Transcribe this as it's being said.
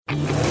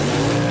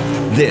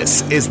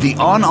This is the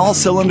On All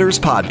Cylinders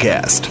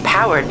podcast,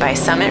 powered by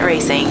Summit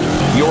Racing.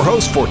 Your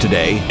host for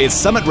today is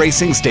Summit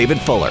Racing's David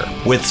Fuller,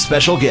 with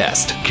special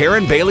guest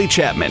Karen Bailey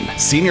Chapman,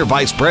 Senior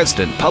Vice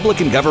President,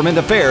 Public and Government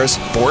Affairs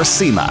for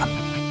SEMA.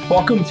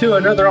 Welcome to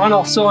another On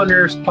All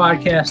Cylinders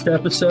podcast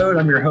episode.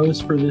 I'm your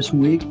host for this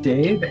week,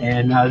 Dave.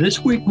 And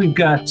this week we've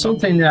got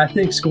something that I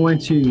think is going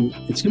to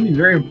be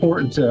very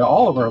important to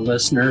all of our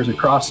listeners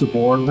across the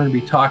board. We're going to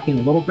be talking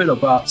a little bit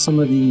about some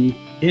of the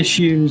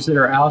issues that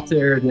are out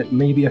there that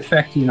may be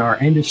affecting our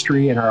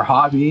industry and our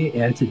hobby.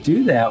 And to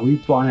do that,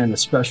 we've brought in a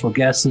special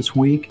guest this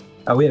week.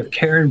 We have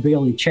Karen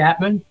Bailey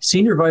Chapman,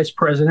 Senior Vice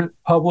President,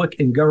 Public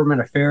and Government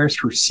Affairs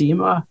for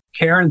SEMA.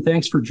 Karen,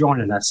 thanks for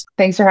joining us.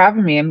 Thanks for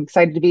having me. I'm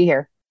excited to be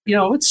here.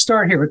 Let's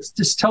start here. Let's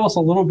just tell us a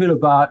little bit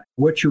about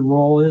what your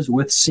role is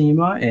with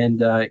SEMA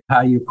and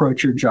how you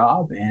approach your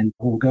job, and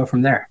we'll go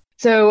from there.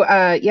 So,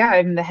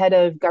 I'm the head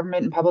of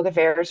government and public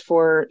affairs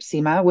for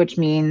SEMA, which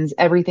means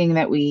everything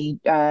that we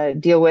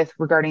deal with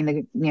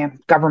regarding the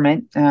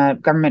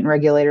government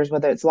regulators,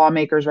 whether it's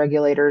lawmakers,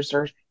 regulators,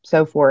 or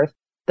so forth.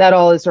 That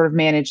all is sort of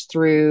managed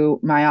through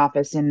my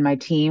office and my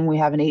team. We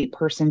have an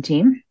 8-person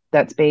team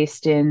that's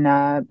based in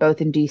both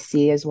in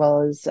DC as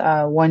well as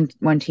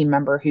one team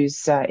member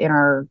who's in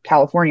our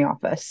California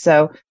office.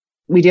 So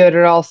we do it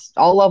at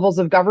all levels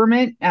of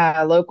government,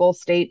 local,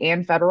 state,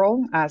 and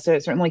federal. So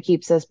it certainly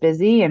keeps us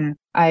busy. And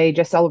I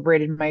just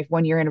celebrated my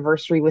 1-year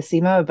anniversary with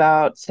SEMA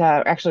about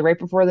actually right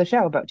before the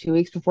show, about 2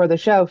 weeks before the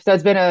show. So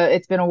it's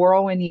been a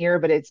whirlwind year,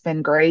 but it's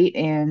been great,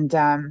 and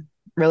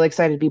really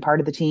excited to be part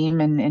of the team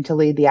and to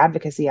lead the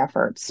advocacy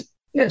efforts.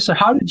 Yeah. So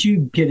how did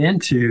you get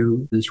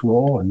into this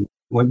role, and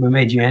what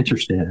made you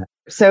interested in it?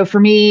 So for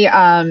me,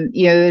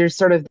 there's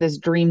sort of this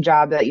dream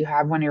job that you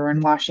have when you're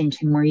in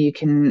Washington, where you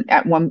can,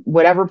 at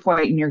whatever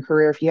point in your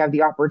career, if you have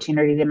the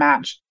opportunity to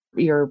match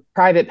your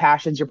private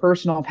passions, your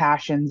personal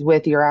passions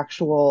with your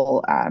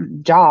actual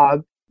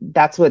job,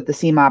 that's what the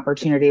SEMA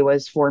opportunity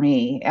was for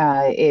me.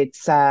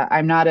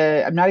 I'm not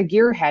a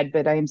gearhead,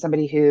 but I am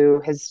somebody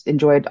who has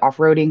enjoyed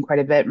off-roading quite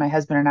a bit. My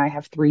husband and I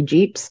have 3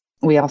 Jeeps.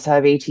 We also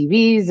have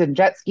ATVs and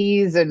jet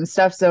skis and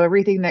stuff. So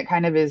everything that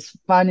kind of is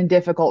fun and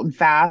difficult and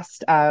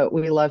fast,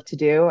 we love to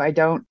do. I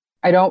don't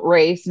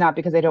race, not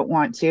because I don't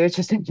want to. It's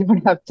just I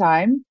don't have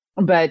time.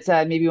 But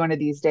maybe one of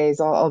these days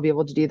I'll be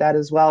able to do that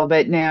as well.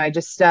 But no,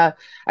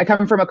 I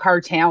come from a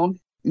car town.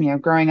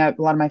 Growing up,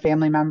 a lot of my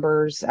family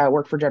members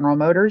work for General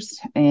Motors,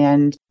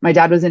 and my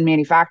dad was in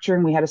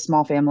manufacturing. We had a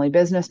small family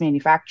business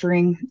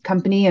manufacturing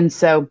company. And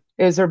so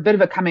it was a bit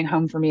of a coming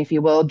home for me, if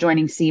you will,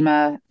 joining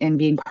SEMA and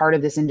being part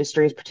of this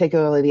industry,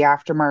 particularly the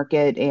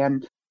aftermarket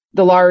and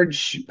the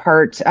large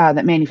part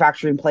that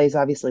manufacturing plays,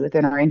 obviously,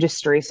 within our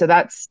industry. So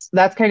that's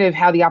kind of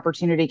how the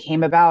opportunity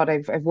came about.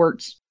 I've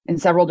worked in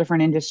several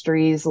different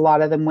industries, a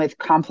lot of them with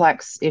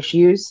complex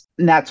issues.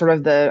 And that's sort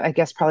of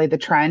probably the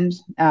trend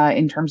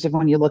in terms of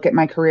when you look at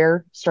my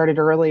career. Started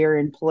earlier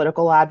in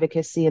political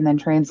advocacy and then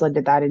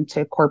translated that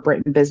into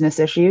corporate and business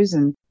issues.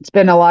 And it's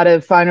been a lot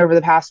of fun over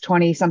the past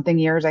 20 something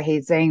years. I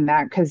hate saying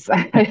that because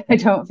I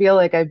don't feel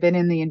like I've been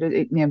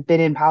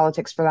in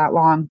politics for that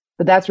long.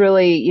 But that's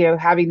really,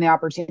 having the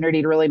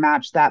opportunity to really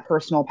match that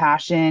personal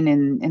passion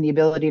and the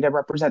ability to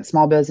represent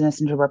small business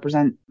and to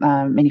represent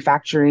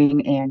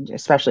manufacturing, and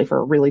especially for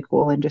a really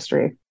cool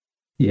industry.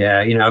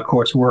 Yeah, of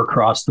course, we're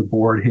across the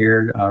board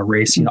here,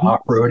 racing,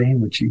 off-roading,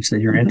 which you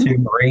said you're into,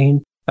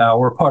 marine.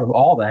 We're part of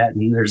all that,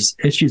 and there's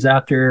issues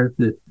out there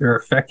that are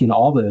affecting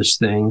all those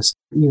things.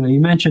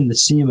 You mentioned the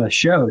SEMA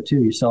show,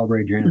 too. You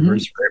celebrated your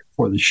anniversary right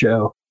before the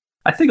show.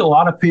 I think a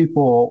lot of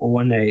people,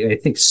 when they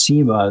think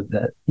SEMA,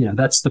 that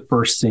that's the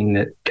first thing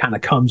that kind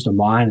of comes to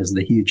mind is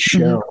the huge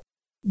show.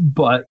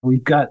 But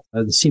we've got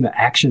the SEMA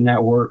Action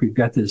Network. We've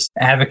got this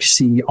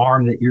advocacy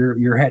arm that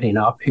you're heading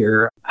up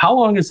here. How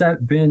long has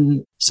that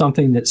been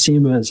something that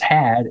SEMA has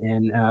had,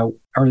 and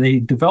are they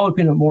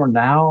developing it more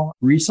now,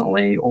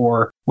 recently,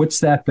 or what's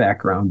that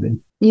background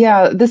been?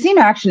 Yeah, the SEMA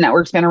Action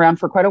Network's been around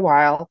for quite a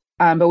while,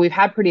 but we've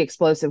had pretty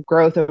explosive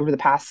growth over the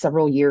past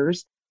several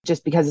years,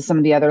 just because of some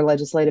of the other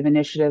legislative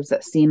initiatives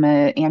that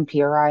SEMA and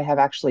PRI have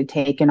actually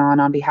taken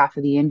on behalf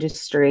of the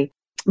industry.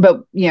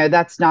 But,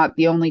 that's not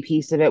the only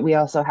piece of it. We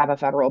also have a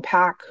federal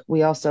PAC.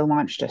 We also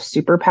launched a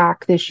super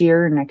PAC this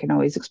year, and I can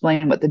always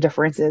explain what the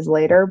difference is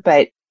later.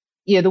 But,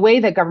 the way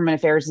that government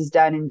affairs is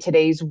done in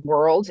today's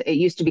world, it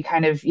used to be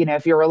kind of,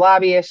 if you're a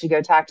lobbyist, you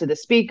go talk to the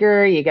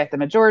speaker, you get the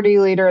majority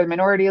leader, the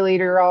minority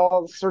leader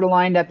all sort of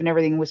lined up and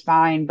everything was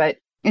fine. But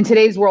in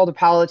today's world of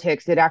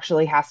politics, it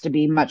actually has to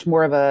be much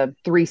more of a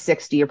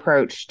 360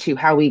 approach to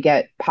how we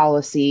get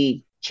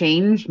policy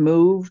changed,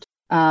 moved,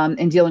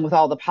 and dealing with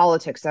all the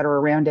politics that are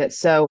around it.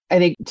 So I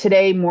think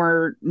today,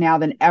 more now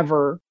than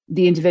ever,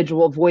 the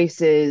individual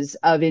voices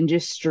of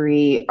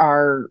industry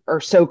are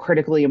so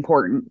critically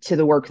important to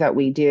the work that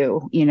we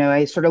do.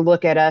 I sort of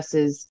look at us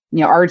as,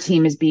 our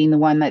team as being the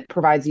one that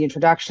provides the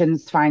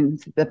introductions,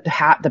 finds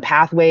the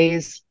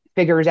pathways,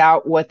 figures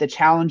out what the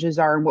challenges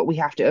are and what we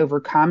have to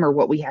overcome or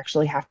what we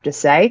actually have to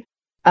say.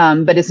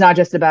 But it's not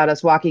just about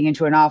us walking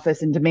into an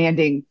office and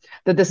demanding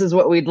that this is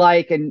what we'd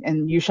like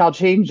and you shall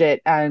change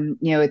it. And,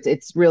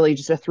 it's really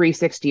just a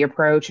 360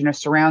 approach and a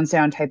surround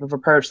sound type of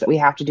approach that we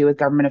have to do with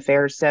government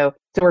affairs. So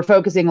we're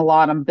focusing a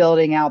lot on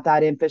building out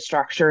that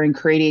infrastructure and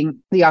creating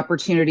the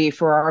opportunity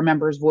for our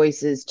members'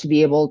 voices to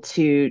be able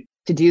to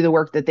do the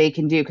work that they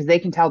can do, because they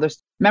can tell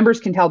members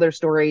can tell their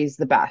stories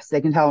the best.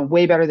 They can tell them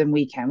way better than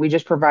we can. We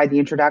just provide the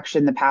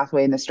introduction, the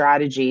pathway, and the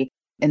strategy,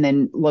 and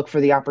then look for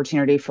the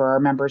opportunity for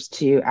our members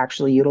to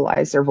actually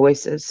utilize their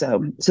voices.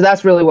 So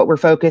that's really what we're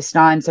focused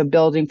on. So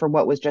building from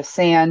what was just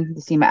SAN,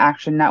 the SEMA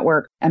Action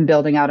Network, and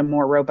building out a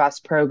more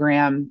robust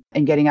program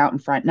and getting out in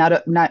front,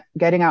 not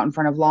getting out in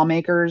front of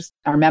lawmakers,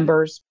 our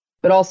members,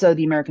 but also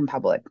the American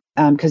public,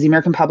 because the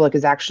American public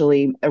is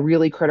actually a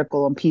really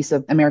critical piece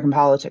of American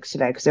politics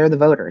today, because they're the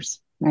voters,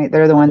 right?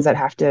 They're the ones that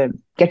have to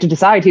get to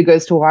decide who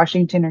goes to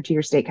Washington or to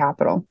your state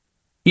capitol.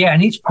 Yeah,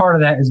 and each part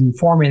of that is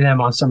informing them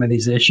on some of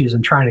these issues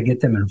and trying to get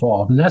them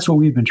involved. And that's what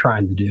we've been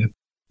trying to do.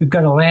 We've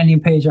got a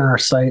landing page on our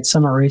site,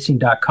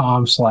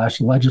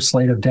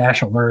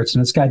 summitracing.com/legislative-alerts,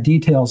 and it's got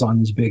details on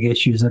these big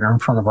issues that are in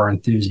front of our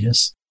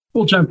enthusiasts.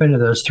 We'll jump into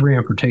those three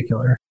in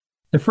particular.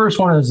 The first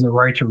one is the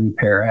Right to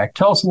Repair Act.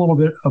 Tell us a little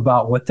bit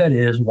about what that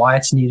is, why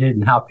it's needed,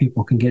 and how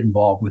people can get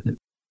involved with it.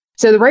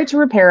 So the Right to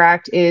Repair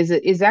Act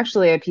is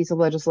actually a piece of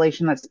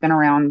legislation that's been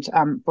around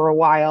for a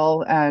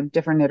while,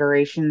 different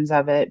iterations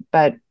of it.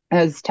 But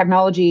as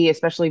technology,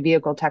 especially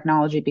vehicle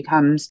technology,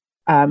 becomes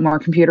more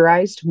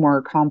computerized,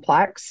 more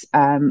complex,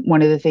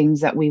 one of the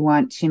things that we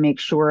want to make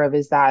sure of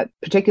is that,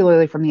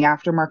 particularly from the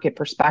aftermarket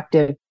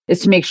perspective, is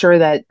to make sure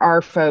that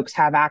our folks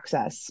have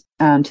access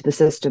to the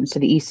systems, to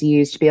the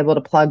ECUs, to be able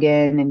to plug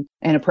in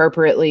and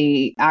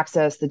appropriately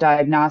access the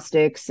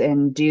diagnostics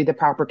and do the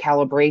proper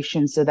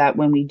calibration, so that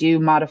when we do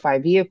modify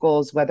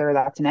vehicles, whether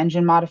that's an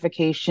engine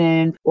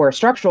modification or a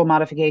structural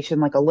modification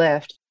like a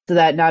lift, so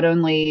that not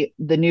only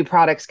the new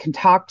products can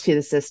talk to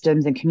the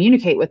systems and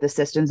communicate with the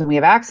systems and we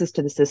have access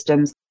to the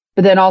systems,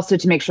 but then also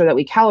to make sure that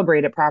we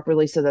calibrate it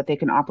properly so that they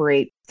can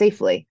operate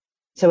safely.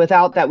 So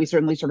without that, we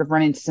certainly sort of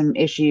run into some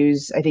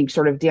issues, I think,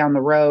 sort of down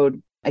the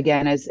road,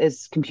 again,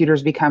 as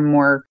computers become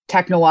more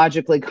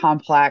technologically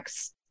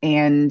complex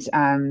and,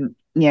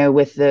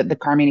 with the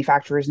car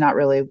manufacturers not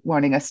really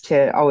wanting us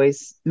to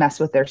always mess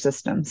with their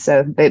systems.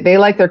 So they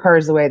like their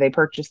cars the way they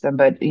purchase them.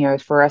 But,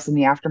 for us in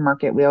the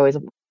aftermarket, we always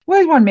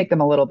want to make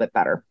them a little bit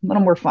better, a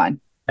little more fun.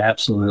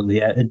 Absolutely.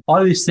 Yeah. And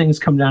all these things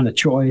come down to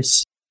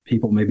choice.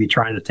 People may be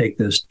trying to take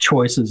those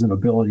choices and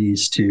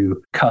abilities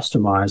to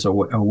customize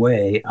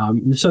away.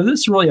 So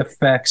this really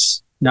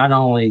affects not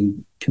only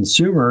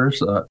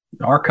consumers,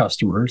 our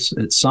customers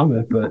at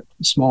Summit, but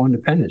small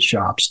independent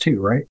shops too,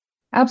 right?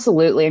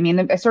 Absolutely. I mean,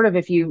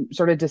 if you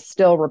sort of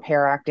distill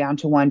Repair Act down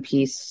to one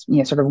piece,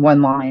 sort of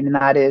one line, and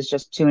that is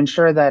just to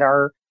ensure that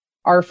our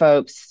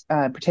folks,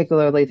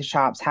 particularly the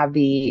shops, have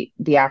the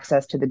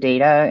access to the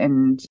data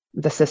and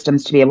the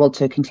systems to be able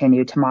to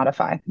continue to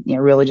modify,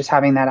 really just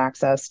having that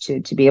access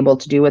to be able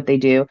to do what they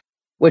do,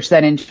 which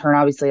then in turn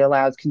obviously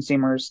allows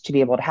consumers to be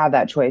able to have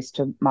that choice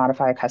to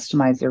modify,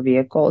 customize their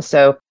vehicle.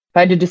 So if I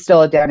had to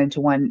distill it down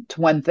into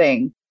one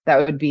thing,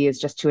 that would be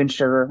is just to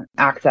ensure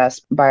access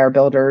by our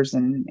builders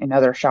and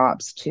other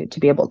shops to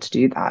be able to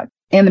do that.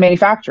 And the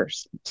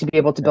manufacturers to be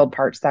able to build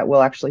parts that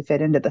will actually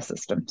fit into the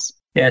systems.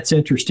 Yeah, it's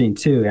interesting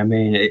too. I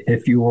mean,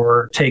 if you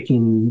were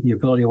taking the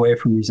ability away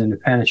from these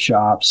independent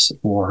shops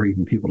or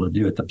even people to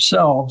do it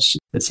themselves,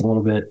 it's a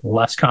little bit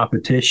less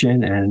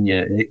competition, and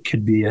it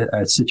could be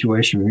a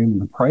situation where even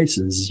the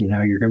prices,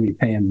 you're going to be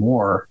paying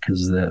more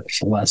because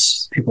there's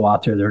less people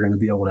out there that are going to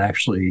be able to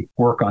actually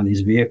work on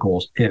these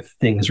vehicles if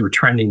things were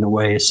trending the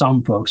way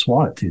some folks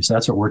want it to. So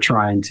that's what we're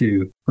trying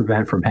to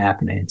prevent from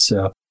happening.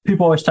 So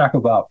people always talk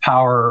about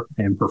power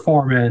and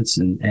performance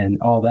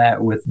and all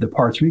that with the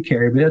parts we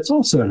carry, but it's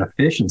also an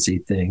efficiency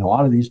thing. A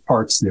lot of these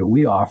parts that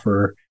we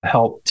offer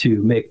help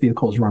to make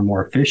vehicles run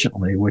more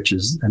efficiently, which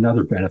is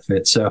another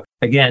benefit. So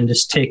again,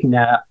 just taking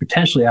that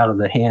potentially out of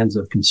the hands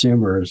of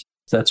consumers.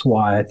 That's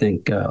why I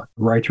think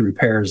Right to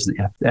Repair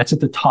that's at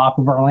the top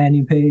of our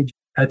landing page.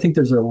 I think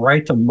there's a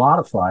right to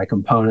modify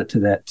component to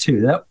that too.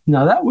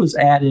 That was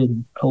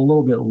added a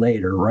little bit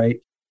later,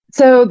 right?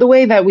 So the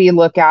way that we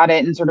look at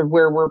it and sort of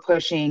where we're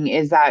pushing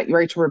is that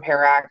Right to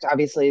Repair Act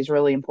obviously is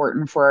really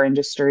important for our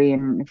industry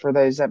and for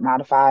those that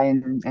modify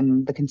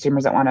and the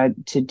consumers that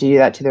want to do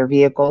that to their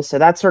vehicles. So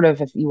that's sort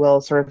of, if you will,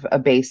 sort of a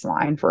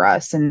baseline for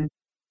us. And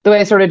the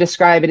way I sort of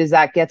describe it is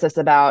that gets us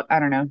about,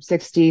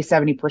 60,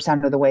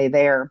 70% of the way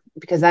there,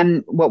 because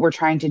then what we're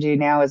trying to do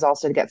now is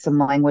also to get some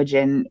language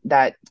in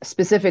that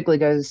specifically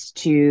goes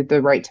to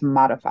the right to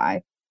modify.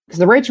 Because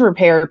the right to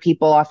repair,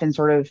 people often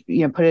sort of,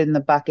 put it in the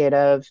bucket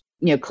of,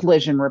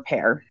 collision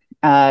repair.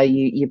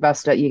 You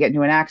bust up, you get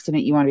into an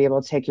accident, you want to be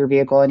able to take your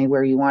vehicle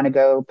anywhere you want to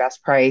go,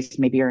 best price.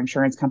 Maybe your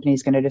insurance company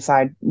is going to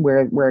decide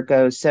where it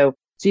goes. So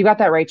you've got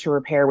that right to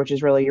repair, which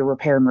is really your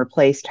repair and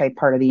replace type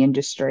part of the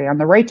industry. On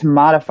the right to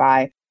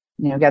modify,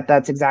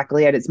 that's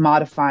exactly it. It's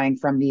modifying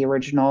from the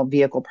original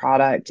vehicle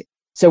product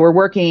So we're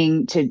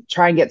working to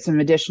try and get some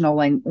additional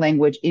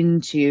language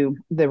into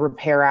the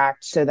Repair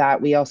Act so that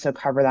we also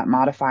cover that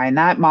modify. And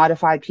that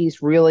modify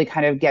piece really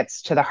kind of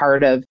gets to the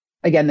heart of,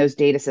 again, those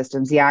data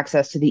systems, the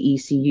access to the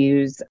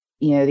ECUs.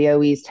 The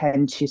OEs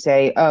tend to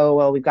say, oh,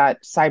 well, we've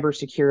got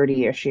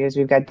cybersecurity issues,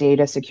 we've got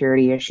data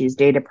security issues,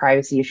 data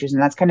privacy issues.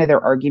 And that's kind of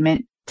their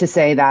argument to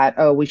say that,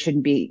 oh, we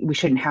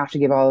shouldn't have to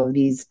give all of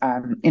these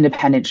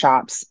independent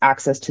shops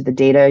access to the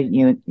data.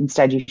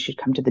 Instead, you should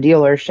come to the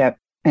dealership.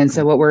 And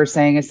so what we're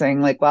saying is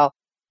like, well,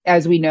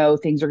 as we know,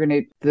 things are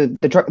going to,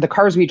 the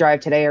cars we drive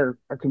today are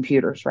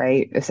computers,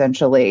 right?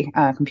 Essentially,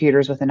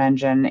 computers with an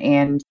engine.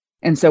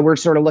 And so we're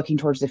sort of looking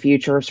towards the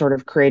future, sort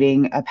of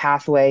creating a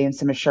pathway and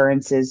some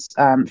assurances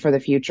for the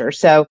future.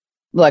 So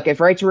look, if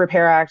Right to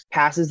Repair Act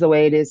passes the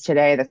way it is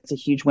today, that's a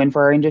huge win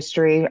for our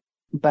industry.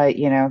 But,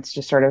 it's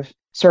just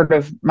sort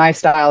of my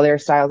style, their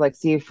style, like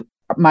see if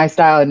my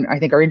style and I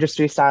think our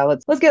industry style,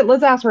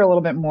 let's ask for a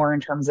little bit more in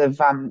terms of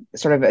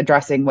sort of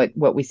addressing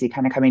what we see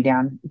kind of coming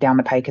down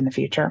the pike in the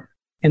future.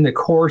 In the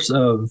course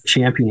of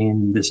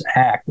championing this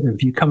act,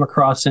 have you come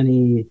across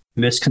any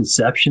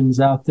misconceptions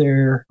out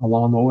there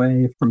along the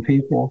way from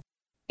people?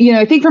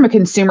 I think from a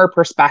consumer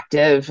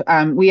perspective,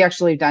 we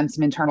actually done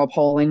some internal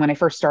polling. When I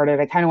first started,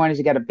 I kind of wanted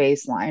to get a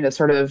baseline of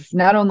sort of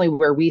not only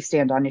where we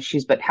stand on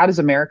issues, but how does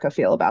America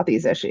feel about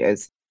these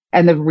issues?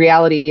 And the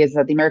reality is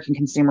that the American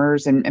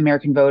consumers and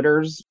American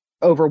voters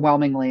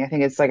overwhelmingly, I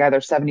think it's like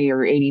either 70 or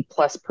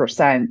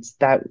 80+%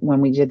 that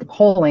when we did the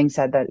polling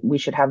said that we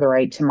should have the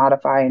right to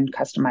modify and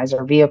customize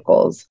our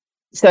vehicles.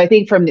 So I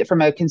think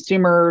from a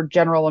consumer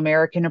general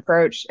American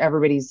approach,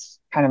 everybody's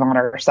kind of on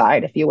our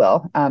side, if you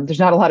will. There's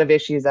not a lot of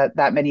issues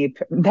that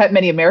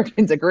many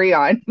Americans agree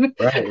on.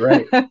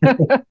 Right.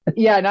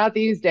 Yeah, not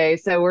these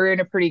days. So we're in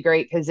a pretty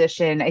great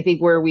position. I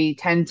think where we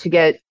tend to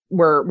get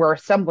where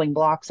stumbling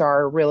blocks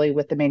are really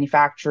with the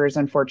manufacturers,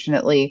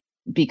 unfortunately,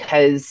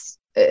 because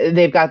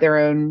they've got their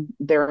own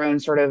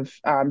sort of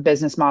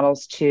business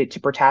models to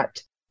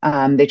protect.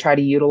 They try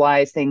to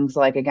utilize things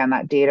like, again,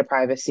 that data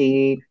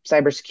privacy,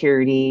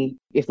 cybersecurity.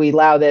 If we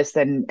allow this,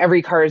 then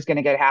every car is going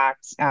to get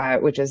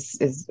hacked, which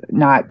is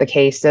not the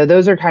case. So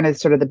those are kind of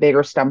sort of the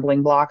bigger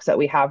stumbling blocks that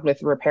we have with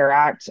the Repair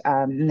Act.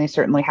 And they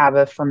certainly have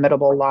a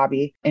formidable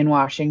lobby in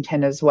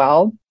Washington as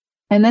well.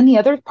 And then the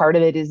other part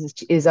of it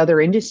is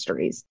other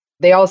industries.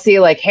 They all see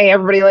like, hey,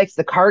 everybody likes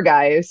the car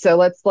guys, so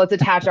let's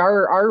attach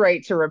our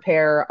right to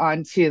repair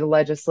onto the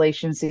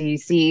legislation. So you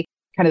see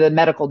kind of the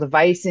medical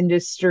device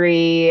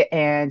industry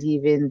and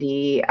even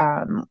the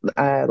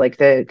like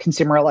the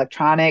consumer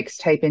electronics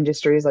type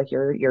industries, like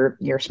your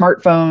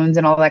smartphones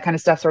and all that kind of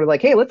stuff. Sort of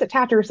like, hey, let's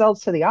attach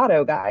ourselves to the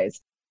auto guys,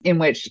 in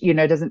which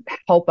doesn't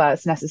help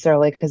us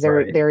necessarily because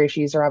their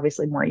issues are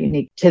obviously more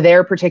unique to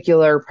their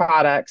particular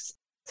products.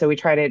 So we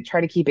try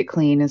to keep it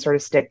clean and sort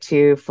of stick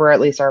to, for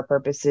at least our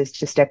purposes,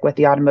 to stick with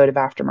the automotive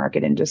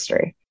aftermarket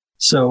industry.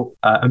 So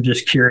I'm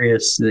just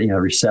curious,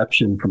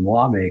 reception from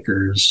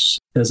lawmakers,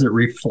 does it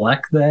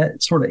reflect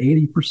that sort of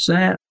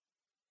 80%?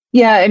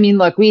 Yeah, I mean,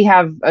 look, we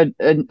have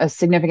a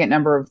significant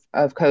number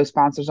of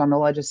co-sponsors on the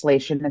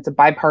legislation. It's a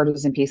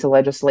bipartisan piece of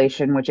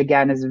legislation, which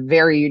again is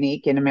very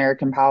unique in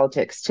American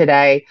politics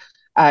today.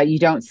 You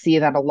don't see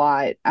that a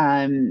lot.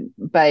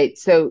 But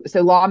so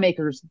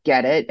lawmakers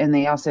get it, and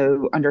they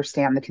also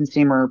understand the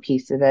consumer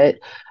piece of it.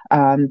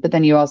 But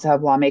then you also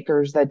have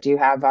lawmakers that do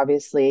have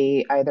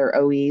obviously either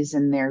OEs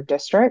in their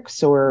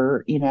districts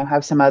or,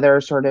 have some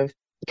other sort of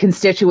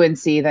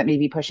constituency that may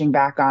be pushing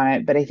back on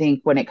it. But I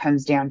think when it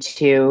comes down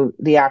to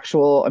the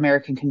actual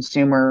American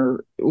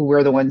consumer,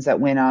 we're the ones that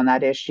win on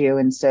that issue.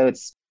 And so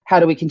it's, how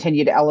do we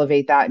continue to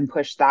elevate that and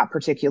push that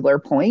particular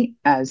point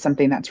as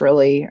something that's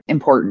really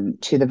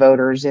important to the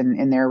voters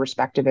in their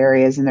respective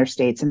areas, in their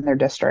states, and their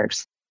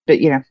districts? But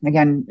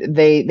again,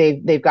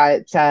 they've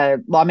got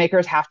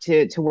lawmakers have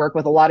to work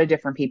with a lot of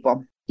different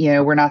people.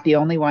 We're not the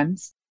only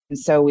ones, and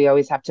so we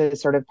always have to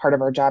sort of, part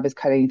of our job is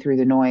cutting through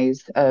the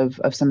noise of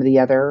some of the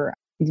other,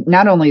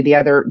 not only the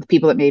other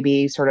people that may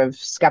be sort of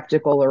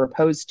skeptical or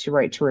opposed to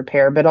right to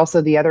repair, but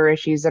also the other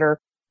issues that are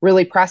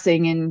really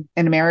pressing in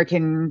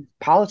American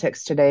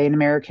politics today, in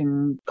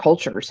American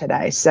culture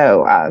today.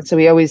 So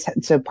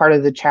part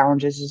of the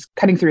challenge is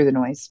cutting through the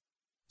noise.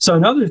 So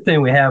another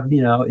thing we have,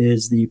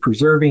 is the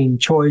Preserving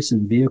Choice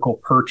in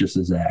Vehicle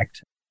Purchases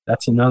Act.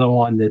 That's another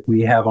one that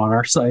we have on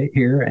our site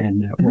here,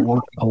 and we're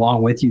working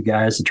along with you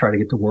guys to try to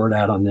get the word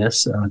out on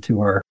this to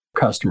our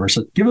customers.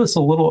 So give us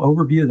a little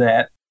overview of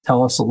that.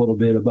 Tell us a little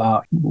bit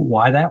about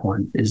why that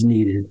one is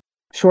needed.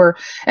 Sure.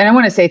 And I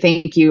want to say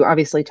thank you,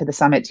 obviously, to the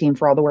Summit team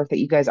for all the work that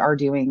you guys are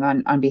doing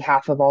on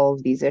behalf of all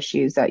of these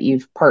issues that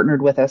you've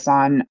partnered with us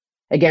on.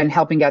 Again,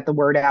 helping get the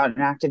word out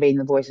and activating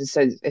the voices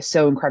is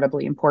so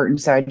incredibly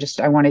important. So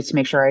I wanted to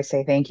make sure I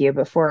say thank you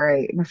before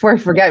I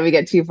forget we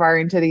get too far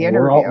into the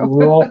interview.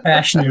 We're all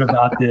passionate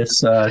about this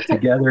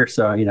together.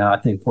 So, I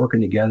think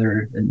working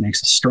together, it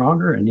makes us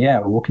stronger. And yeah,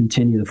 we'll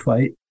continue the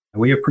fight.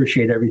 We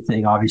appreciate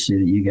everything, obviously,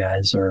 that you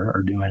guys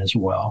are doing as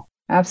well.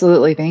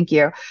 Absolutely. Thank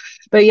you.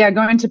 But yeah,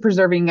 going to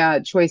preserving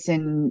choice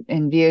in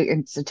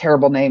it's a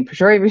terrible name.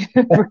 Preserving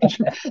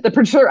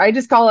I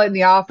just call it in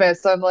the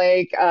office. I'm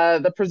like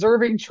the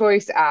Preserving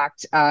Choice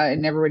Act,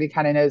 and everybody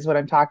kind of knows what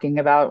I'm talking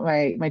about.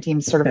 My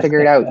team sort of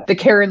figured out the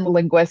Karen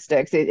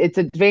linguistics. It's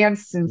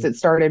advanced since it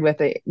started with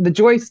the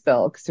Joyce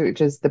bill,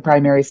 which is the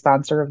primary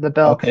sponsor of the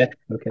bill. Okay.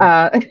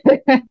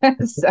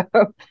 So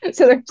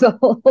there's a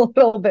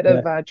little bit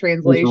of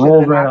translation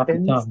rolled that right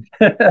happens. off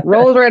the tongue.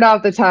 Rolled right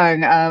off the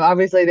tongue.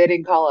 Obviously, they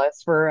didn't call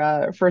us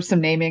for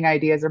some naming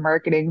ideas or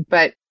marketing,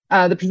 but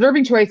the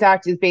Preserving Choice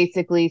Act is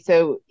basically,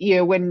 so,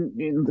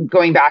 when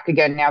going back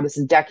again, now this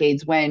is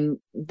decades, when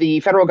the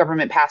federal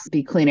government passed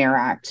the Clean Air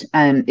Act,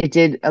 and it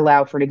did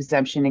allow for an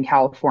exemption in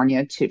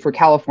California for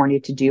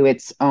California to do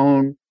its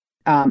own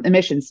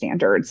emission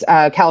standards.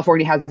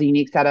 California has a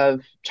unique set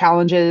of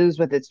challenges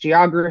with its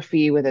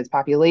geography, with its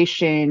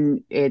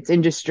population, its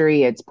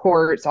industry, its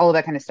ports, all of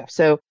that kind of stuff.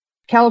 So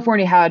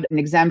California had an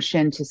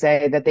exemption to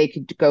say that they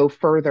could go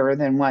further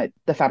than what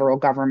the federal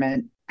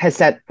government has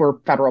set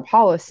for federal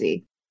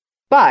policy.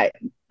 But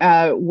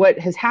what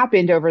has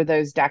happened over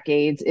those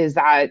decades is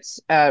that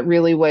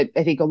really what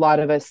I think a lot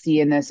of us see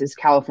in this is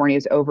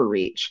California's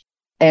overreach.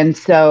 And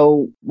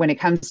so when it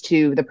comes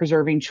to the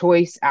Preserving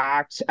Choice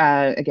Act,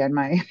 again,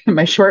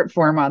 my short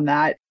form on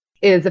that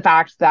is the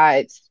fact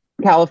that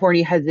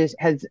California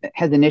has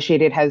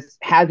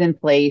in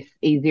place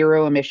a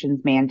zero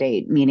emissions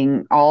mandate,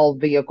 meaning all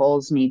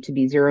vehicles need to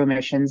be zero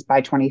emissions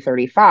by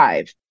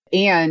 2035,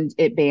 and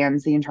it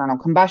bans the internal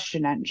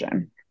combustion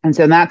engine. And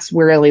so that's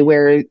really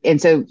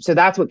so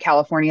that's what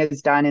California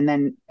has done. And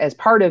then as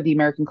part of the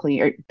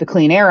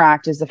Clean Air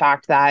Act is the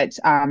fact that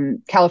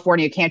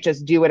California can't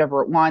just do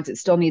whatever it wants. It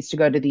still needs to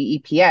go to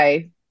the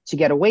EPA to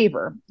get a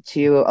waiver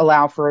to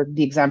allow for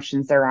the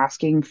exemptions they're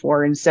asking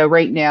for. And so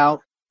right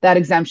now, that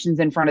exemption's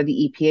in front of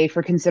the EPA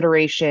for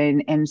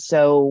consideration. And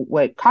so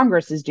what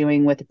Congress is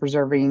doing with the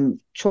Preserving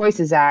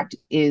Choices Act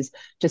is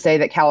to say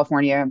that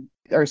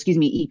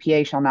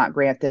EPA shall not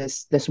grant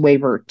this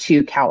waiver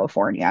to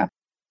California.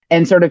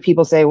 And sort of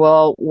people say,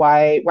 well,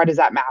 why does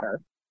that matter?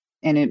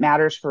 And it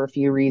matters for a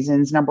few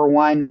reasons. Number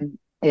one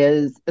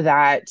is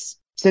that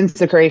since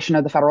the creation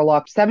of the federal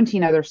law,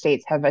 17 other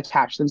states have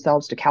attached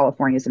themselves to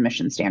California's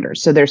emission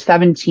standards. So there's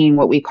 17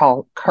 what we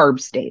call CARB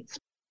states.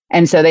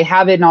 And so they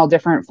have it in all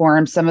different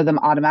forms. Some of them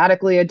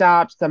automatically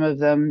adopt. Some of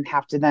them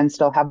have to then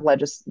still have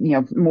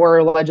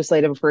more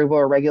legislative approval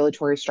or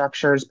regulatory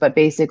structures. But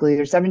basically,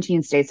 there's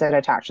 17 states that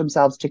attach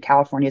themselves to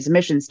California's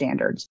emission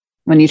standards.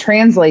 When you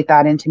translate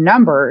that into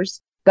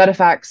numbers, that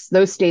affects,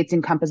 those states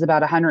encompass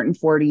about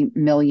 140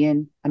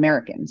 million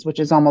Americans,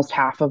 which is almost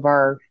half of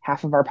our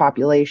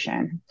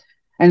population.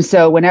 And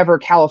so whenever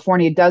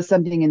California does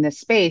something in this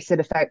space,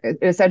 it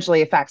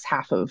essentially affects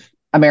half of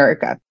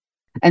America.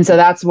 And so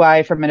that's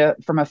why from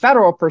a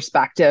federal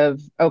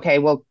perspective, okay,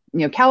 well,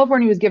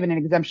 California was given an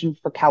exemption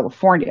for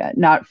California,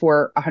 not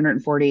for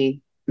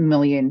 140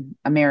 million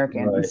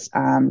Americans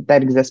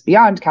that exist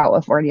beyond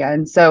California.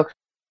 And so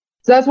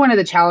that's one of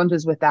the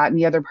challenges with that. And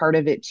the other part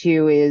of it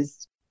too is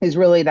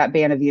really that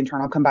ban of the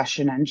internal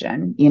combustion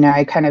engine.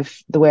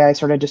 The way I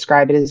sort of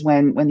describe it is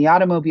when the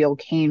automobile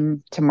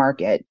came to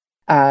market,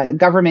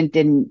 government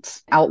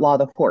didn't outlaw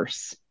the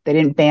horse. They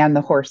didn't ban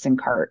the horse and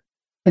cart.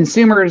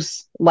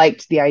 Consumers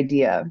liked the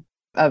idea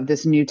of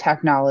this new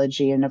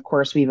technology. And of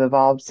course, we've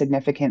evolved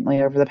significantly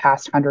over the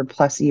past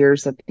 100+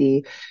 years that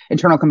the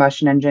internal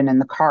combustion engine and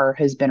the car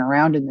has been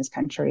around in this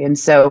country. And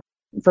so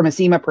from a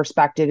SEMA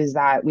perspective is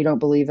that we don't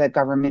believe that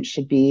government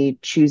should be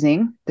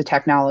choosing the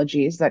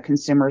technologies that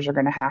consumers are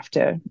going to have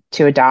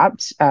to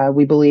adopt.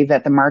 We believe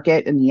that the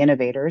market and the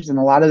innovators, and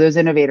a lot of those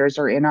innovators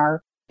are in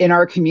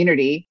our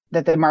community,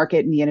 that the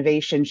market and the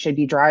innovation should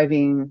be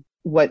driving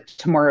what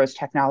tomorrow's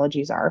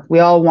technologies are. We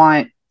all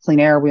want clean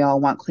air, we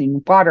all want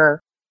clean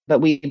water, but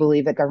we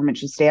believe that government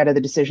should stay out of the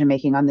decision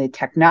making on the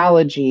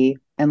technology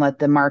and let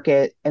the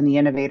market and the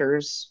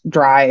innovators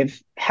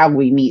drive how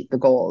we meet the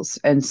goals.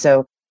 And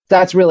so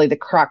that's really the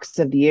crux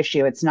of the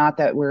issue. It's not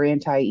that we're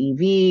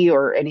anti-EV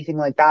or anything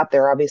like that.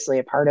 They're obviously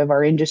a part of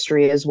our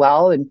industry as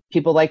well. And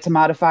people like to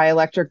modify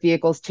electric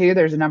vehicles too.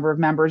 There's a number of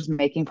members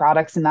making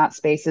products in that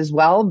space as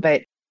well.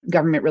 But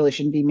government really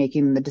shouldn't be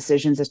making the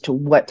decisions as to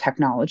what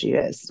technology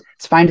is.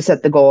 It's fine to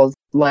set the goals.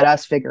 Let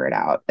us figure it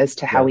out as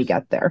to how we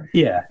get there.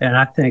 Yeah. And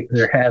I think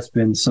there has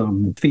been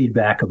some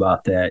feedback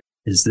about that.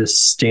 Is this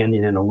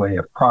standing in a way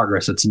of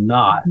progress? It's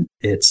not.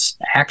 It's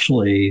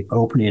actually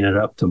opening it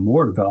up to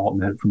more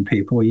development from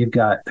people. You've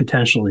got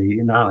potentially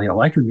not only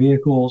electric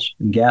vehicles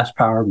and gas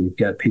power, but you've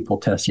got people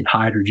testing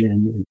hydrogen.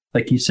 And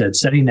like you said,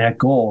 setting that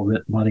goal,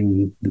 that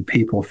letting the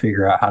people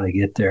figure out how to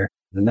get there.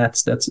 And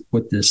that's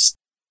what this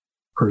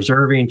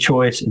Preserving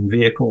Choice in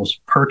Vehicles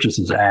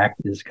Purchases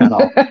Act is kind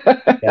of.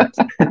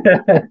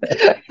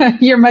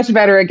 You're much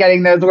better at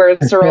getting those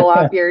words to roll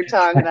off your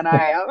tongue than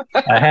I am.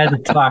 I had to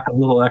talk a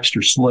little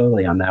extra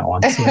slowly on that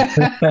one.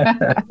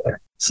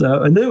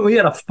 So, and then we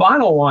had a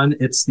final one.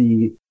 It's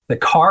the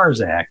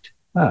CARS Act.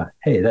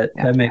 Hey, that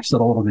makes it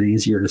a little bit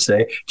easier to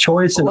say.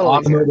 Choice in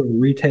automotive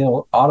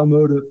retail,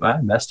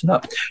 I messed it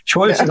up.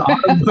 Choice in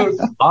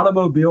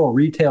Automobile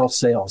Retail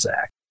Sales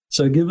Act.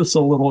 So give us a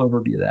little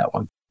overview of that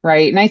one.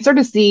 Right. And I sort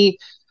of see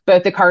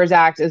both the CARS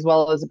Act as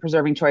well as the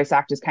Preserving Choice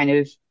Act as kind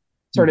of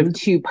sort of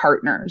two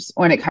partners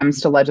when it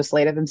comes to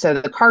legislative. And so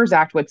the CARS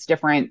Act, what's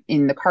different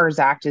in the CARS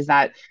Act is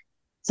that,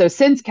 so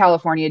since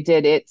California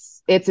did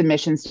its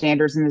emission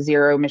standards and the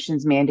zero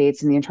emissions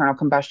mandates and the internal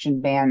combustion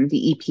ban,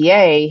 the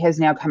EPA has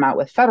now come out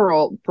with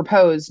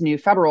proposed new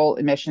federal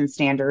emission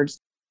standards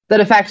that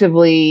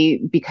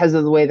effectively, because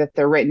of the way that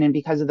they're written and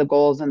because of the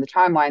goals and the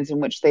timelines in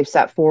which they've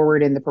set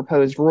forward in the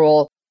proposed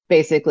rule,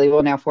 basically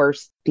will now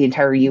force the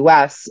entire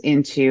US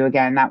into,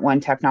 again, that one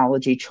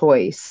technology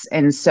choice.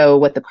 And so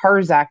what the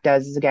CARS Act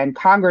does is, again,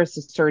 Congress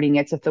asserting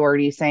its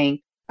authority, saying,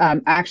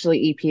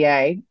 actually,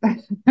 EPA,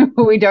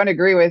 we don't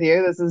agree with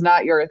you. This is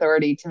not your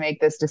authority to make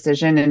this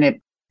decision. And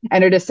it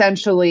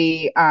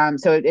essentially,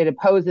 so it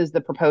opposes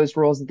the proposed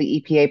rules that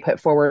the EPA put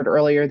forward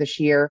earlier this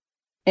year,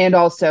 and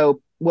also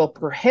will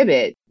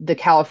prohibit the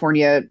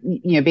California,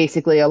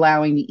 basically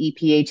allowing the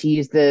EPA to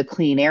use the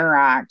Clean Air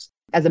Act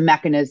as a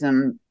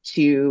mechanism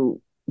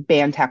to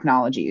ban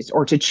technologies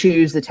or to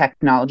choose the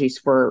technologies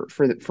for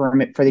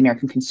the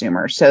American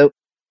consumer. So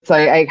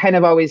I kind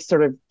of always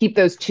sort of keep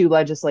those two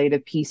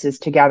legislative pieces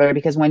together,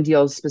 because one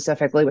deals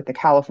specifically with the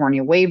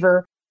California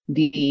waiver.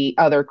 The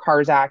other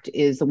CARS Act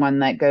is the one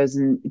that goes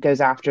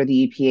after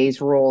the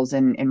EPA's rules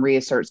and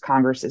reasserts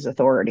Congress's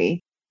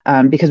authority.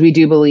 Because we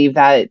do believe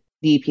that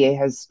the EPA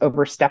has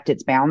overstepped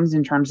its bounds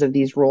in terms of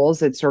these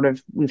rules.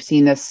 We've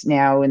seen this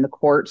now in the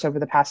courts over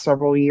the past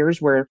several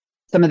years, where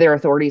some of their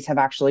authorities have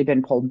actually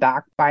been pulled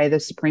back by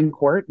the Supreme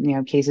Court.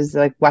 Cases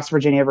like West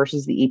Virginia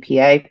versus the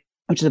EPA,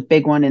 which is a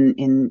big one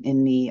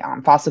in the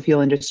fossil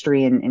fuel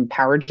industry and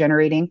power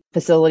generating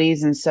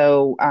facilities. And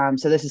so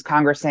this is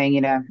Congress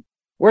saying,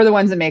 we're the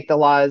ones that make the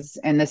laws,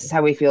 and this is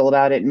how we feel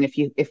about it. And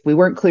if we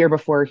weren't clear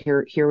before,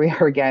 here we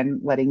are again,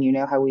 letting you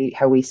know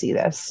how we see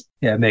this.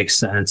 Yeah, it makes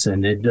sense.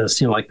 And it does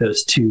seem like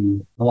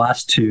the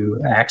last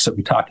two acts that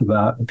we talked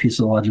about, a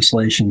piece of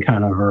legislation,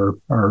 kind of are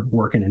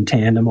working in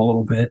tandem a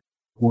little bit.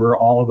 We're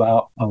all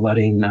about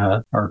letting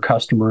our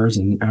customers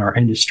and our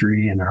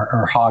industry and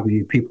our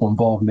hobby people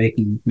involved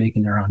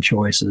making their own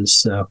choices.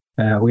 So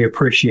we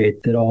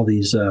appreciate that all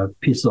these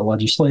pieces of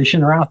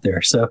legislation are out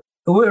there. So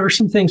what are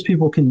some things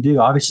people can do?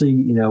 Obviously,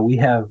 we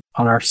have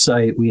on our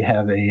site, we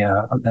have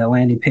a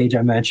landing page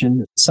I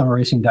mentioned,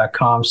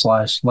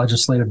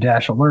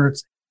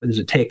 summitracing.com/legislative-alerts. There's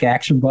a take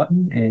action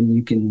button, and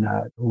you can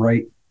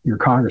write your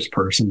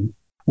congressperson.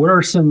 What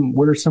are some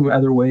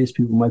other ways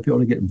people might be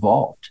able to get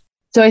involved?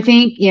 So I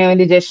think, in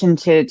addition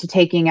to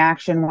taking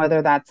action,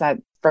 whether that's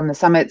from the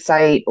Summit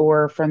site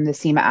or from the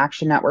SEMA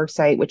Action Network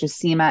site, which is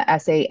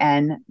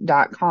SEMA.com.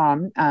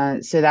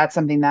 So that's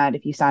something that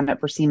if you sign up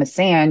for SEMA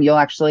SAN, you'll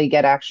actually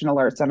get action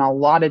alerts on a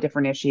lot of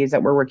different issues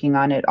that we're working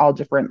on at all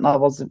different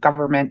levels of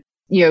government.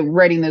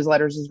 Writing those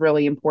letters is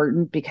really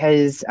important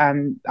because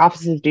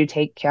offices do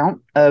take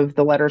count of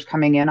the letters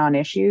coming in on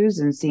issues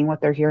and seeing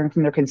what they're hearing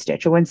from their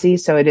constituency.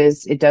 So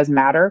it does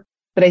matter.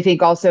 But I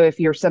think also if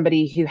you're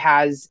somebody who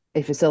has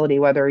a facility,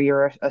 whether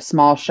you're a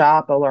small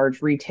shop, a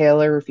large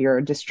retailer, if you're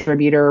a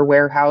distributor,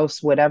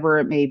 warehouse, whatever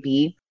it may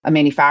be, a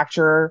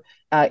manufacturer,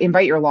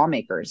 invite your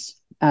lawmakers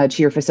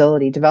to your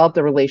facility, develop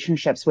the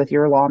relationships with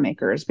your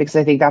lawmakers, because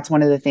I think that's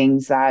one of the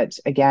things that,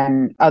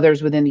 again,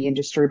 others within the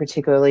industry,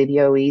 particularly the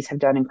OEs, have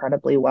done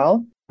incredibly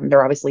well.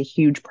 They're obviously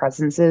huge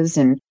presences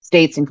in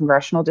states and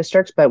congressional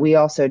districts, but we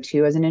also,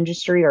 too, as an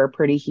industry, are a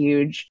pretty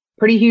huge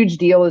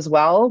deal as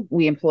well.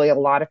 We employ a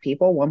lot of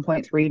people,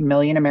 1.3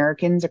 million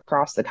Americans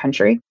across the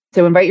country.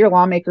 So invite your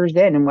lawmakers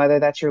in, and whether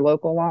that's your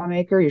local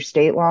lawmaker, your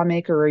state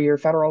lawmaker, or your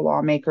federal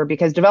lawmaker,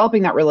 because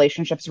developing that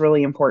relationship is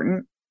really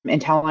important. And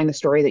telling the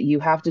story that you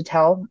have to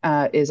tell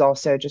is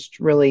also just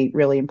really,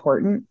 really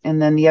important.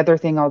 And then the other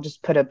thing I'll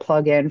just put a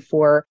plug in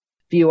for,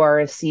 if you are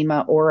a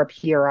SEMA or a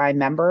PRI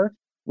member,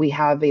 we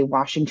have a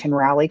Washington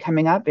rally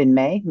coming up in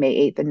May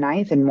 8th and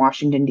 9th in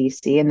Washington,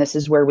 D.C. And this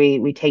is where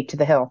we take to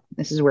the Hill.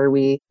 This is where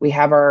we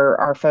have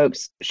our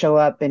folks show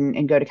up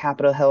and go to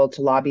Capitol Hill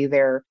to lobby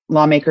their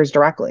lawmakers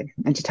directly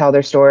and to tell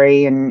their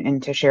story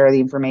and to share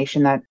the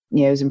information that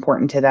is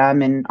important to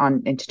them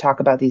and to talk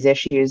about these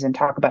issues and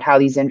talk about how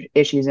these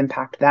issues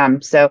impact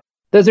them. So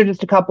those are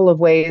just a couple of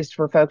ways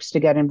for folks to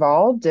get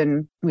involved.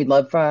 And we'd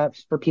love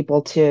for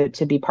people to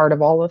be part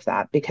of all of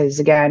that, because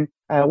again,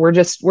 we're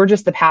just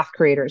the path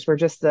creators. We're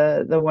just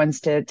the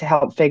ones to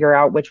help figure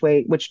out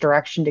which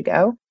direction to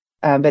go.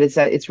 But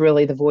it's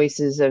really the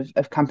voices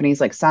of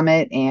companies like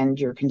Summit and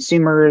your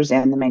consumers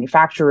and the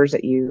manufacturers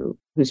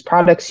whose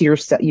products you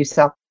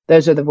sell.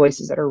 Those are the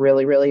voices that are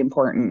really, really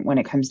important when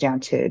it comes down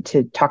to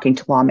talking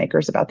to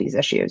lawmakers about these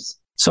issues.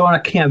 So on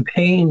a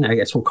campaign, I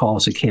guess we'll call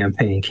this a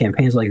campaign,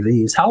 campaigns like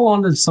these, how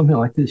long does something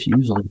like this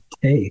usually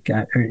take?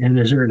 And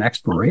is there an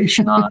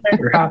expiration on it?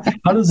 Or how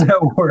does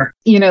that work?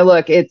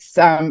 Look, it's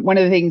one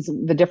of the things,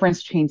 the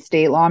difference between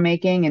state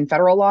lawmaking and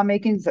federal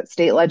lawmaking is that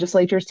state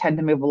legislatures tend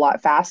to move a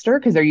lot faster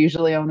because they're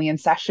usually only in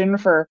session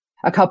for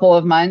a couple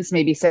of months,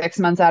 maybe 6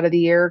 months out of the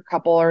year, a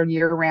couple are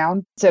year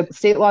round. So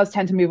state laws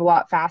tend to move a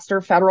lot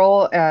faster.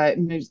 Federal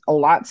moves a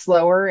lot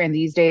slower, and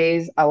these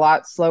days a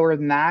lot slower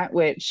than that,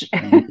 which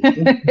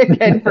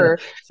again, for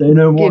say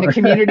no more. in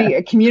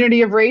a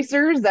community of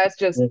racers, that's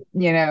just,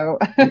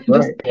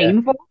 just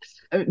painful.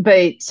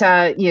 But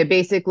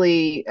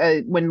basically,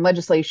 when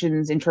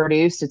legislation's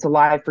introduced, it's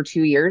alive for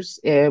 2 years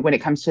when it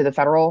comes to the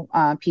federal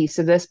piece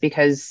of this,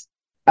 because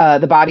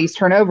the bodies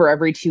turn over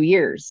every 2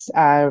 years.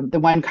 The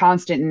one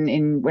constant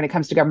in when it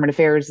comes to government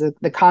affairs,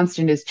 the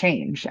constant is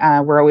change.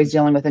 We're always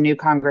dealing with a new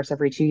Congress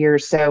every 2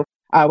 years. So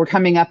we're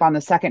coming up on the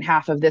second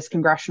half of this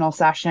congressional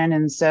session.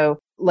 And so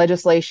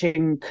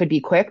legislation could be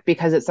quick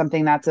because it's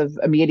something that's of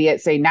immediate,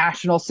 say,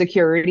 national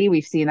security.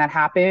 We've seen that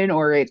happen,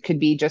 or it could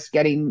be just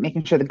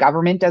making sure the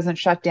government doesn't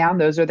shut down.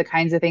 Those are the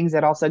kinds of things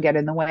that also get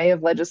in the way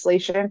of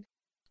legislation.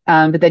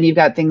 But then you've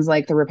got things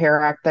like the Repair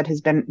Act that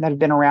have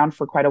been around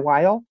for quite a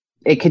while.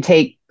 It could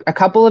take a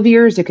couple of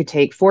years, it could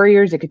take 4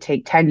 years, it could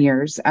take 10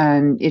 years.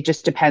 And it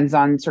just depends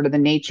on sort of the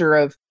nature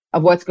of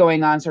what's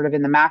going on sort of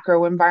in the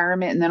macro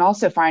environment. And then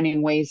also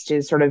finding ways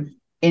to sort of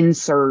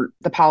insert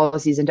the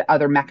policies into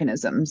other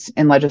mechanisms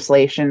in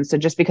legislation. So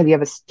just because you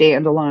have a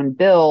standalone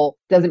bill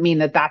doesn't mean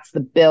that that's the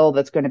bill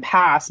that's going to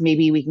pass.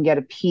 Maybe we can get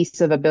a piece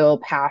of a bill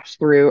passed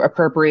through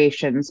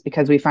appropriations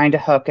because we find a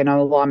hook in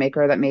a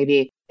lawmaker that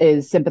maybe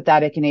is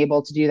sympathetic and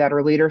able to do that,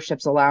 or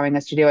leadership's allowing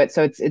us to do it.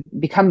 So it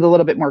becomes a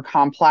little bit more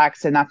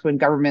complex, and that's when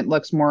government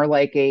looks more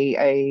like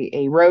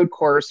a road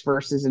course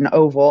versus an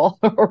oval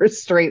or a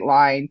straight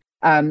line.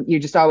 You're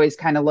just always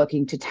kind of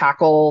looking to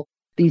tackle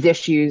these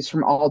issues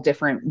from all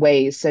different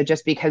ways. So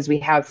just because we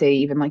have, say,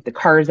 even like the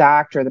CARS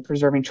Act or the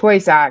Preserving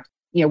Choice Act,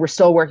 we're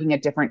still working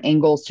at different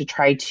angles to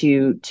try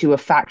to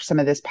affect some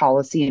of this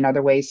policy in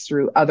other ways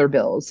through other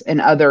bills and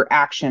other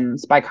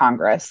actions by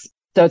Congress.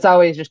 So it's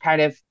always just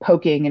kind of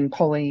poking and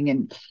pulling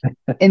and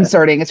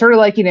inserting. It's sort of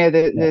like,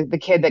 the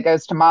kid that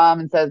goes to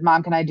mom and says,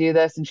 "Mom, can I do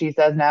this?" And she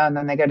says no. And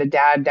then they go to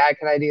dad, "Dad,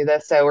 can I do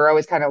this?" So we're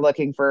always kind of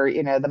looking for,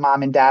 the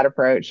mom and dad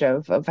approach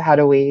of how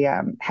do we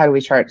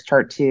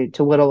start to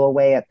whittle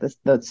away at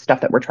the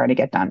stuff that we're trying to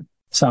get done.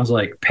 Sounds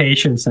like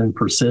patience and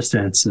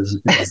persistence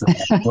is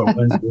what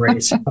wins the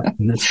race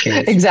in this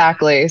case.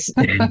 Exactly.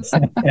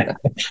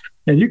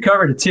 And you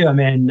covered it too. I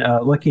mean,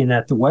 looking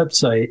at the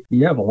website,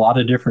 you have a lot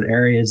of different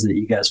areas that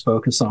you guys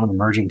focus on: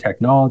 emerging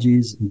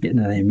technologies, getting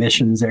into the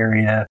emissions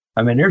area.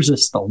 I mean, there's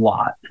just a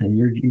lot, and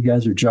you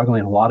guys are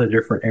juggling a lot of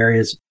different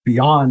areas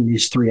beyond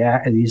these three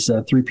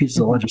pieces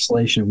of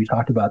legislation we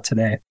talked about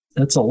today.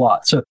 That's a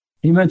lot. So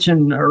you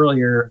mentioned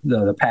earlier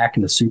the PAC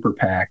and the Super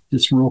PAC.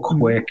 Just real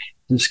quick,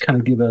 just kind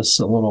of give us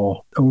a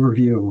little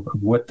overview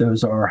of what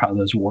those are, how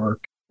those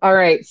work. All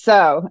right.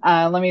 So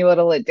let me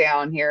whittle it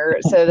down here.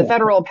 So the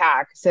federal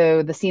PAC,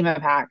 so the SEMA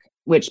PAC,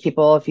 which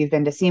people, if you've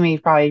been to SEMA,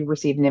 you've probably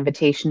received an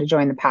invitation to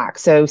join the PAC.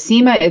 So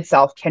SEMA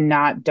itself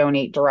cannot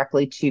donate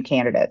directly to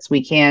candidates.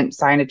 We can't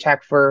sign a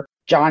check for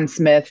John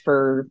Smith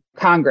for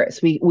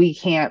Congress. We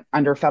can't,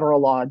 under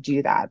federal law,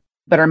 do that.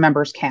 But our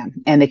members can,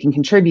 and they can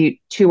contribute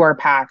to our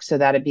PAC so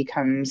that it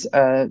becomes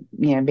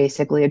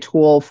basically a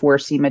tool for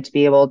SEMA to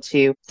be able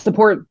to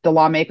support the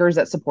lawmakers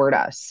that support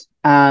us.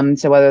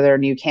 So whether they're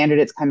new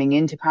candidates coming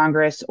into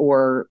Congress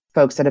or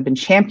folks that have been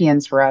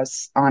champions for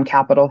us on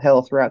Capitol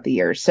Hill throughout the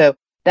years. So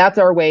that's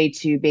our way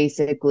to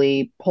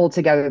basically pull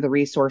together the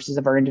resources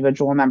of our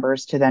individual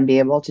members to then be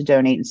able to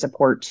donate and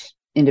support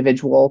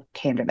individual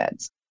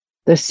candidates.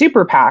 The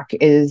Super PAC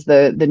is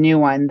the new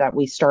one that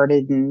we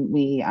started, and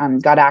we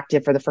got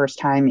active for the first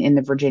time in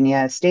the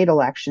Virginia state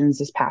elections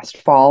this past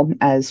fall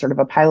as sort of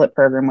a pilot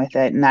program with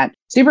it. And that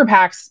Super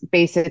PACs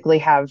basically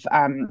have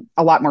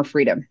a lot more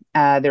freedom.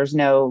 There's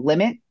no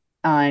limit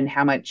on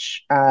how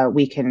much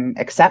we can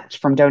accept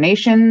from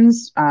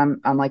donations,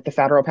 unlike the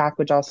federal PAC,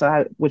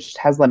 which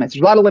has limits.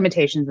 There's a lot of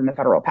limitations in the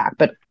federal PAC,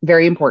 but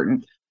very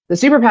important. The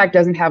Super PAC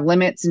doesn't have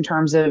limits in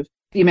terms of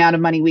the amount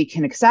of money we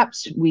can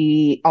accept.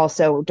 We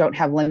also don't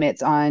have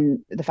limits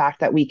on the fact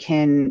that we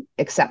can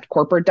accept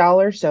corporate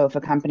dollars. So if a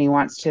company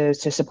wants to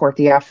support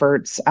the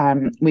efforts,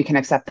 we can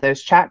accept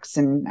those checks,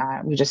 and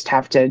we just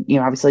have to,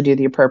 obviously do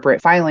the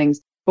appropriate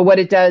filings. But what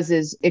it does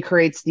is it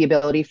creates the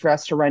ability for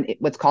us to run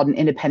what's called an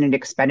independent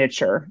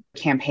expenditure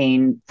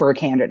campaign for a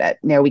candidate.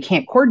 Now, we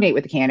can't coordinate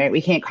with the candidate.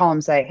 We can't call them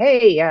and say,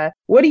 "Hey,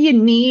 what do you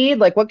need?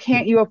 Like, what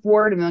can't you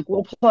afford?" And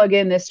we'll plug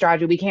in this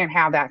strategy. We can't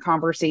have that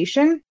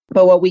conversation.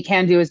 But what we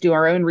can do is do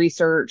our own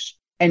research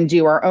and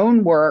do our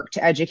own work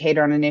to educate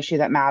on an issue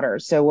that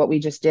matters. So what we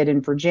just did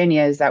in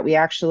Virginia is that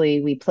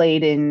we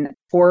played in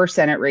 4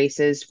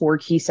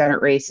 key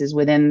Senate races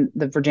within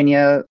the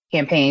Virginia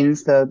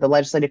campaigns, the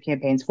legislative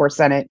campaigns for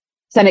Senate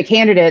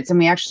candidates. And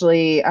we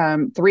actually,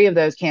 3 of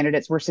those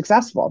candidates were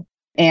successful.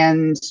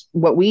 And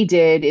what we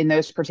did in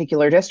those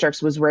particular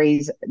districts was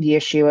raise the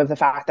issue of the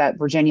fact that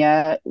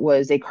Virginia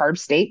was a CARB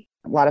state.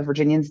 A lot of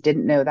Virginians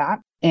didn't know that.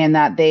 And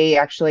that they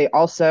actually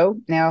also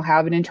now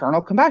have an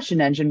internal combustion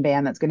engine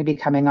ban that's going to be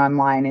coming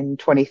online in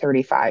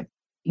 2035.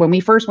 When we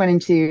first went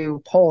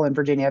into poll in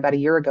Virginia about a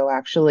year ago,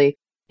 actually,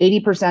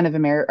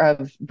 80%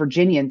 of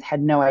Virginians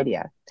had no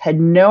idea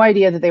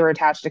that they were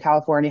attached to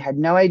California, had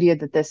no idea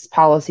that this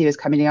policy was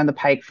coming down the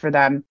pike for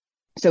them.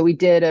 So we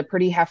did a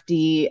pretty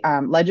hefty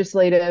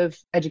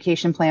legislative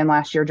education plan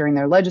last year during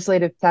their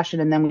legislative session.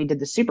 And then we did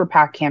the Super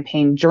PAC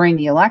campaign during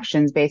the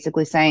elections,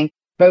 basically saying,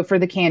 vote for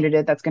the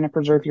candidate that's going to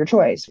preserve your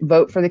choice.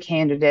 Vote for the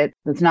candidate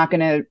that's not going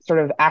to sort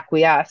of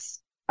acquiesce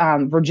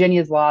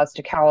Virginia's laws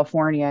to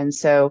California. And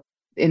so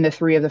in the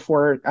 3 of the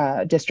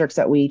 4 districts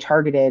that we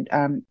targeted,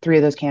 3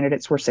 of those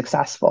candidates were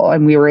successful.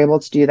 And we were able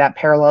to do that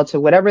parallel to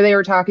whatever they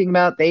were talking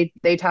about. They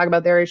talk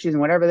about their issues and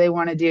whatever they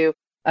want to do.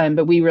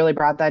 But we really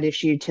brought that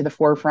issue to the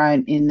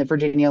forefront in the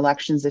Virginia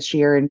elections this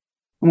year. And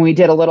when we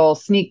did a little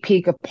sneak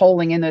peek of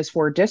polling in those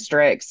 4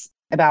 districts,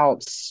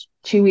 about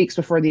 2 weeks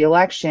before the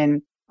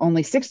election,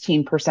 only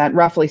 16%,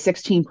 roughly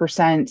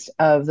 16%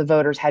 of the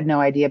voters had no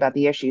idea about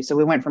the issue. So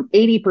we went from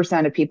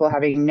 80% of people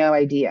having no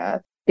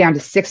idea down to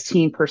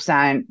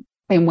 16%,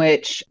 in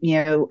which,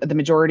 the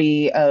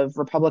majority of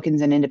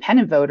Republicans and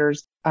independent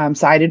voters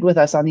sided with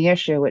us on the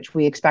issue, which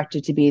we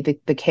expected to be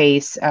the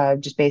case,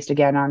 just based,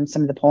 again, on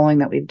some of the polling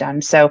that we've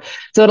done. So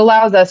it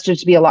allows us to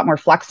be a lot more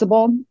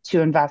flexible,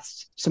 to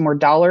invest some more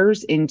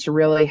dollars into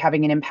really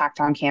having an impact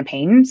on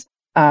campaigns.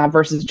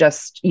 Versus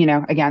just,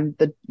 again,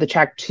 the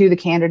check to the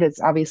candidates,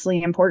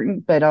 obviously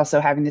important, but also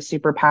having the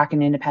Super PAC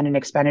and independent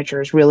expenditure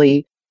is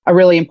really a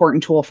really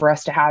important tool for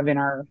us to have in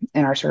our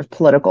sort of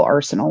political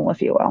arsenal, if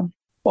you will.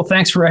 Well,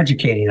 thanks for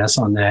educating us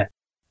on that.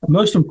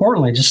 Most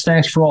importantly, just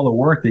thanks for all the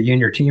work that you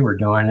and your team are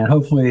doing. And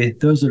hopefully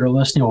those that are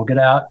listening will get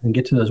out and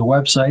get to those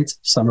websites,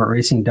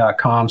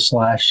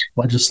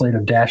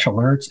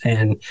 summitracing.com/legislative-alerts.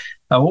 And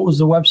what was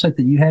the website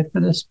that you had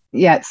for this?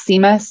 Yeah, it's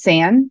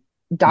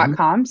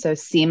SEMASAN.com. So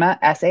SEMA,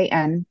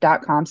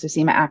 SAN.com. So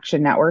SEMA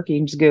Action Network. You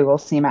can just Google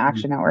SEMA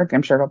Action Network.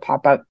 I'm sure it'll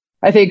pop up.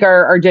 I think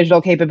our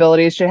digital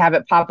capabilities should have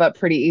it pop up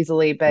pretty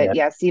easily, but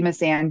yeah,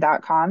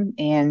 SEMASAN.com.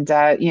 And,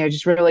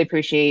 just really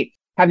appreciate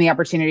having the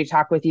opportunity to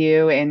talk with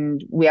you.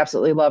 And I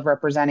absolutely love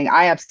representing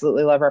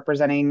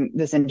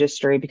this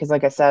industry because,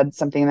 like I said,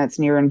 something that's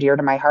near and dear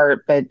to my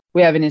heart, but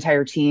we have an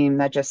entire team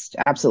that just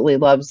absolutely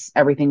loves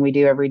everything we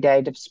do every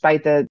day,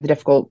 despite the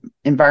difficult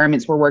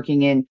environments we're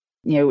working in.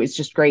 It's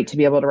just great to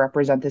be able to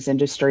represent this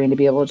industry and to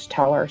be able to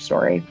tell our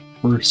story.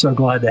 We're so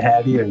glad to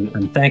have you,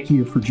 and thank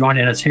you for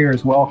joining us here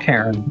as well,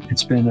 Karen.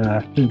 It's been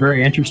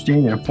very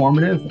interesting and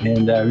informative,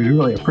 and we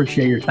really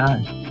appreciate your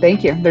time.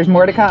 Thank you. There's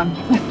more to come.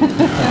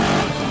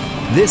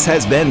 This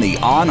has been the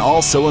On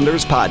All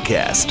Cylinders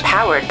podcast,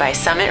 powered by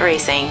Summit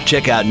Racing.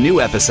 Check out new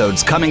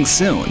episodes coming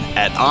soon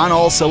at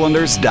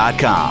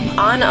onallcylinders.com.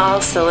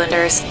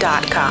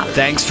 onallcylinders.com.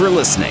 Thanks for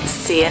listening.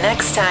 See you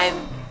next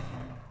time.